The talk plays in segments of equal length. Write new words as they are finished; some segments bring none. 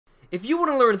If you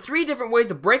want to learn 3 different ways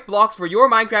to break blocks for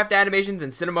your Minecraft animations in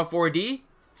Cinema 4D,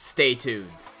 stay tuned.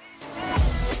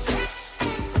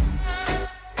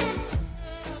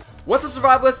 What's up,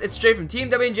 Survivalists? It's Jay from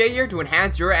TeamWnJ here to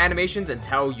enhance your animations and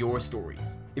tell your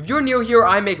stories. If you're new here,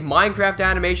 I make Minecraft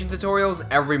animation tutorials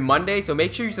every Monday, so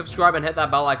make sure you subscribe and hit that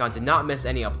bell icon to not miss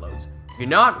any uploads. If you're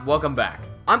not, welcome back.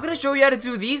 I'm going to show you how to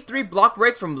do these 3 block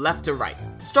breaks from left to right.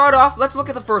 To start off, let's look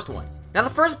at the first one. Now, the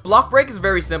first block break is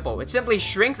very simple. It simply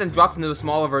shrinks and drops into a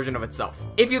smaller version of itself.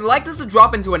 If you'd like this to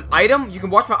drop into an item, you can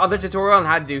watch my other tutorial on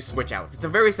how to do switch outs. It's a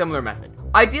very similar method.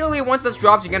 Ideally, once this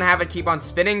drops, you're gonna have it keep on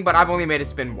spinning, but I've only made it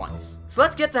spin once. So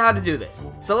let's get to how to do this.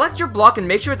 Select your block and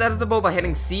make sure it's editable by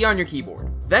hitting C on your keyboard.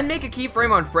 Then make a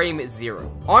keyframe on frame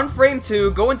 0. On frame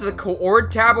 2, go into the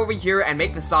coord tab over here and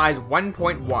make the size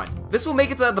 1.1. This will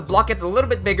make it so that the block gets a little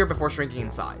bit bigger before shrinking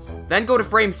in size. Then go to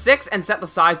frame 6 and set the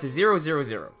size to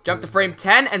 000. Jump to frame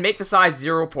 10 and make the size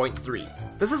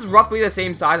 0.3. This is roughly the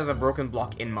same size as a broken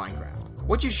block in Minecraft.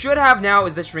 What you should have now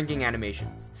is the shrinking animation.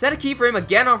 Set a keyframe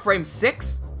again on frame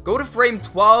 6, go to frame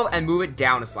 12 and move it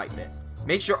down a slight bit.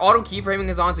 Make sure auto keyframing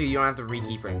is on so you don't have to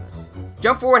re-keyframe this.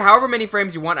 Jump forward however many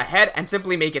frames you want ahead and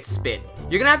simply make it spin.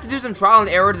 You're gonna have to do some trial and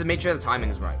error to make sure the timing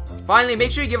is right. Finally,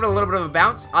 make sure you give it a little bit of a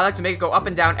bounce. I like to make it go up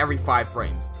and down every 5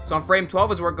 frames. So on frame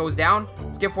 12 is where it goes down,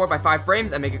 skip forward by 5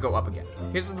 frames and make it go up again.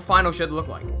 Here's what the final should look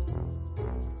like.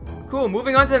 Cool,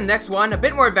 moving on to the next one, a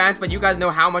bit more advanced, but you guys know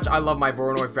how much I love my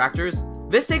Voronoi fractures.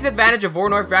 This takes advantage of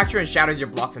Voronoi fracture and shatters your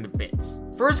blocks into bits.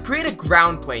 First, create a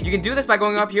ground plane. You can do this by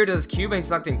going up here to this cube and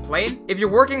selecting plane. If you're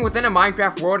working within a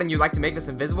Minecraft world and you'd like to make this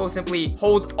invisible, simply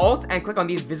hold Alt and click on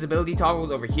these visibility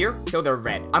toggles over here till they're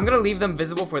red. I'm gonna leave them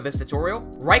visible for this tutorial.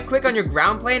 Right click on your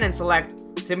ground plane and select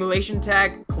Simulation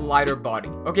Tag Collider Body.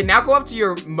 Okay, now go up to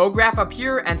your MoGraph up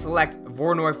here and select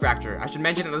Voronoi Fracture. I should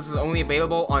mention that this is only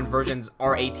available on versions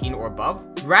R18 or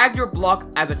above. Drag your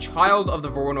block as a child of the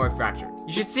Voronoi Fracture.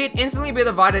 You should see it instantly be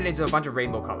divided into a bunch of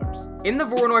rainbow colors. In the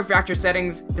Voronoi Fracture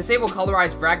settings, disable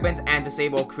Colorize Fragments and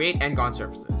disable Create and Gone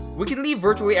Surfaces. We can leave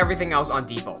virtually everything else on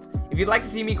default. If you'd like to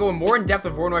see me go more in depth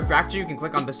with Voronoi Fracture, you can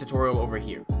click on this tutorial over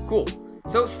here. Cool.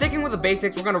 So, sticking with the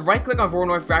basics, we're going to right-click on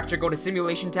Voronoi Fracture, go to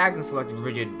Simulation Tags, and select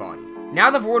Rigid Body.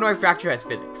 Now the Voronoi Fracture has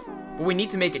physics, but we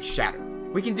need to make it shatter.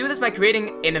 We can do this by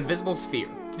creating an invisible sphere.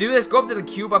 To do this, go up to the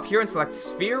cube up here and select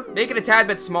Sphere, make it a tad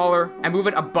bit smaller, and move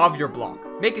it above your block.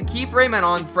 Make a keyframe, and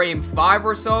on frame 5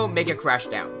 or so, make it crash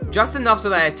down. Just enough so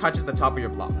that it touches the top of your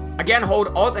block. Again,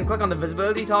 hold Alt and click on the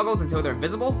visibility toggles until they're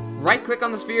invisible. Right-click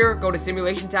on the sphere, go to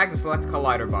Simulation Tags, and select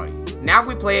Collider Body. Now if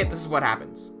we play it, this is what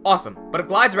happens. Awesome, but it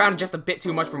glides around just a bit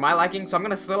too much for my liking, so I'm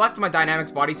going to select my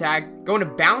Dynamics Body tag, go into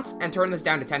Bounce and turn this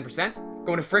down to 10%,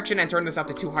 go into Friction and turn this up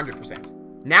to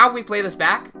 200%. Now if we play this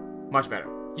back, much better.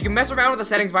 You can mess around with the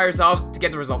settings by yourselves to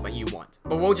get the result that you want,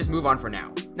 but we'll just move on for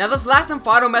now. Now this last and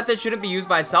final method shouldn't be used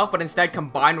by itself, but instead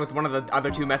combined with one of the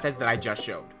other 2 methods that I just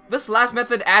showed. This last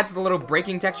method adds the little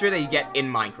breaking texture that you get in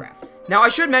Minecraft. Now I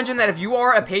should mention that if you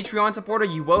are a Patreon supporter,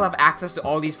 you will have access to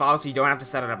all these files so you don't have to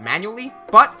set it up manually.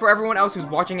 But for everyone else who's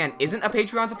watching and isn't a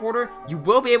Patreon supporter, you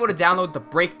will be able to download the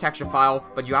break texture file,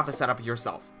 but you have to set up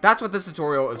yourself. That's what this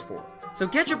tutorial is for. So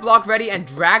get your block ready and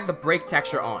drag the break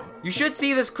texture on. You should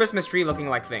see this Christmas tree looking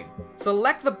like thing.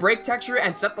 Select the break texture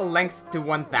and set the length to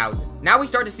 1000. Now we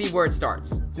start to see where it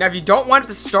starts. Now if you don't want it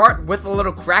to start with a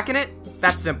little crack in it,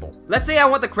 that's simple. Let's say I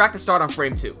want the crack to start on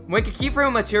frame 2. Make a keyframe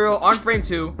of material on frame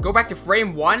 2, go back to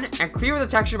frame 1, and clear the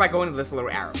texture by going to this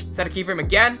little arrow. Set a keyframe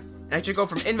again, and it should go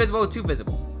from invisible to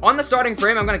visible. On the starting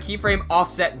frame, I'm going to keyframe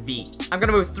offset V. I'm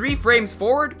going to move 3 frames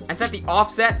forward and set the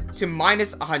offset to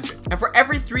 -100. And for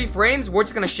every 3 frames, we're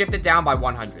just going to shift it down by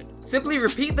 100. Simply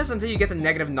repeat this until you get to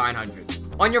 -900.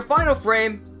 On your final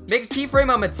frame, make a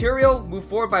keyframe on material, move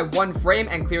forward by 1 frame,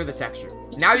 and clear the texture.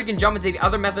 Now you can jump into the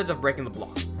other methods of breaking the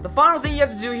block. The final thing you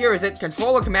have to do here is hit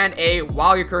Control or Command A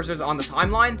while your cursor is on the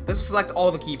timeline. This will select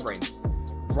all the keyframes.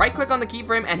 Right click on the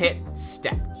keyframe and hit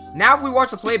Step. Now if we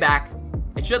watch the playback,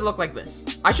 it should look like this.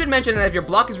 I should mention that if your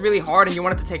block is really hard and you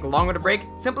want it to take longer to break,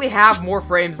 simply have more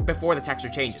frames before the texture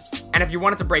changes. And if you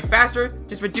want it to break faster,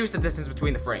 just reduce the distance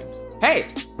between the frames. Hey,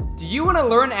 do you want to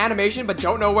learn animation but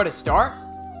don't know where to start?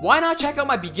 Why not check out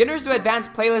my Beginners to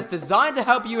Advanced playlist designed to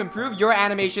help you improve your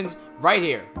animations right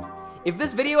here. If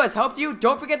this video has helped you,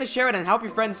 don't forget to share it and help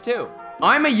your friends too.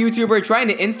 I'm a YouTuber trying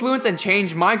to influence and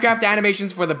change Minecraft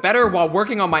animations for the better while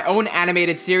working on my own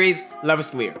animated series,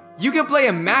 Tevaslier. You can play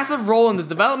a massive role in the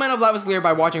development of Tevaslier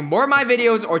by watching more of my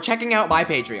videos or checking out my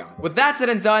Patreon. With that said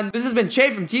and done, this has been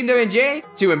Jay from TeamWnJ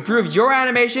to improve your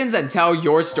animations and tell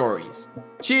your stories.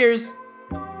 Cheers!